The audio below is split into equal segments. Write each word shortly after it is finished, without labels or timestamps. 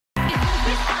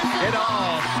It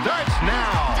all starts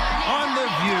now on The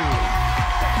View.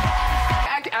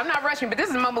 I'm not rushing, but this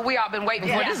is the moment we all been waiting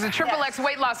for. This is a XXX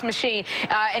weight loss machine,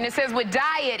 and it says with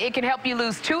diet, it can help you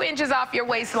lose 2 inches off your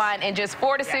waistline in just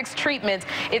 4 to 6 treatments.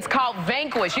 It's called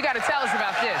Vanquish. You got to tell us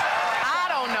about this. I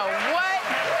don't know what?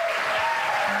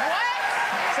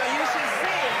 So you should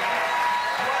see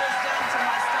what it's done to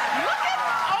my stomach. Look at,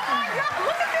 oh my God,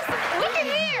 look at this. Look at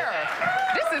here.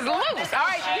 This is loose. All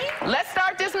right, let's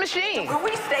start this machine. Will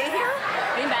we stay here?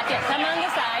 Lean back, yeah, come on the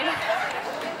side.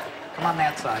 Come on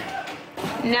that side.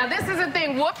 Now, this is the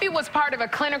thing. Whoopi was part of a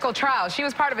clinical trial. She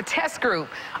was part of a test group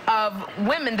of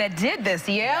women that did this,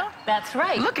 yeah? That's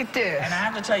right. Look at this. And I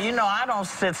have to tell you, you know, I don't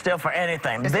sit still for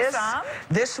anything.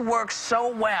 This works so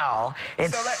well,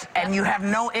 and you have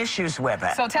no issues with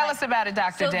it. So tell us about it,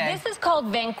 Dr. So Day. this is called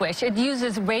Vanquish. It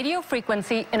uses radio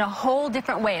frequency in a whole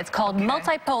different way. It's called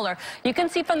multipolar. You can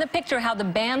see from the picture how the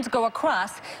bands go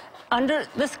across under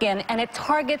the skin, and it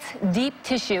targets deep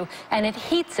tissue, and it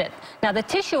heats it. Now, the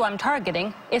tissue I'm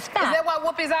targeting is fat. Is that why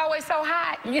Whoopi's always so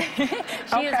hot? She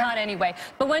is hot anyway.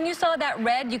 But when you saw that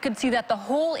red, you could see that the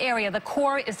whole area, the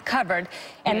core is covered,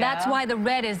 and that's why the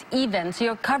red is even. So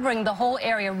you're covering the whole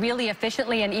area really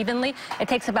efficiently and evenly. It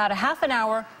takes about a half an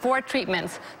hour, 4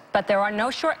 treatments, but there are no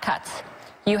shortcuts.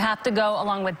 You have to go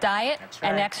along with diet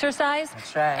and exercise,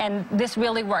 and this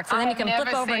really works. And then you can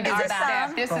flip over and do the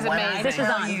back. This is amazing. This is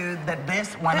on.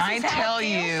 When I tell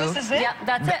you, this is it. Yeah,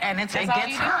 that's it. And it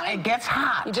gets hot. It gets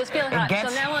hot. You just feel hot.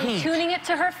 So now I'm tuning it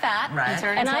to her fat,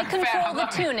 and I control the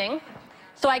tuning.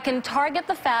 So I can target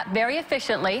the fat very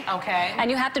efficiently. Okay.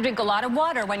 And you have to drink a lot of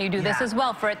water when you do this as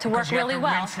well for it to work really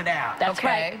well. Rinse it out. That's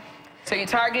right. So you're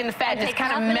targeting the fat, just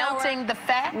kind of melting the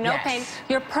fat? No pain.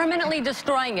 You're permanently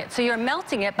destroying it. So you're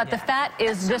melting it, but the fat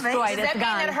is destroyed. Does that mean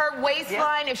that her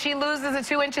waistline, if she loses the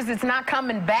 2 inches, it's not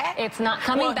coming back? It's not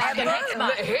coming back the next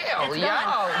month. Hell, it's yo.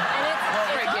 gone. And it's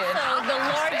also the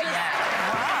largest.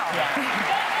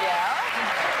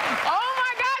 Oh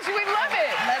my gosh, we love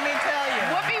it. Let me tell you.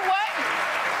 Whoopi, what?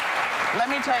 Let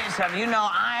me tell you something. You know,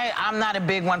 I'm not a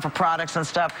big one for products and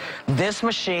stuff. This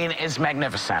machine is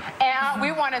magnificent. And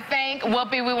we want to thank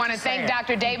Whoopi. We want to thank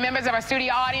Dr. Day. Members of our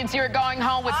studio audience, you're going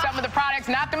home with some of the products,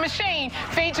 not the machine,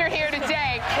 featured here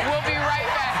today. We'll be right back.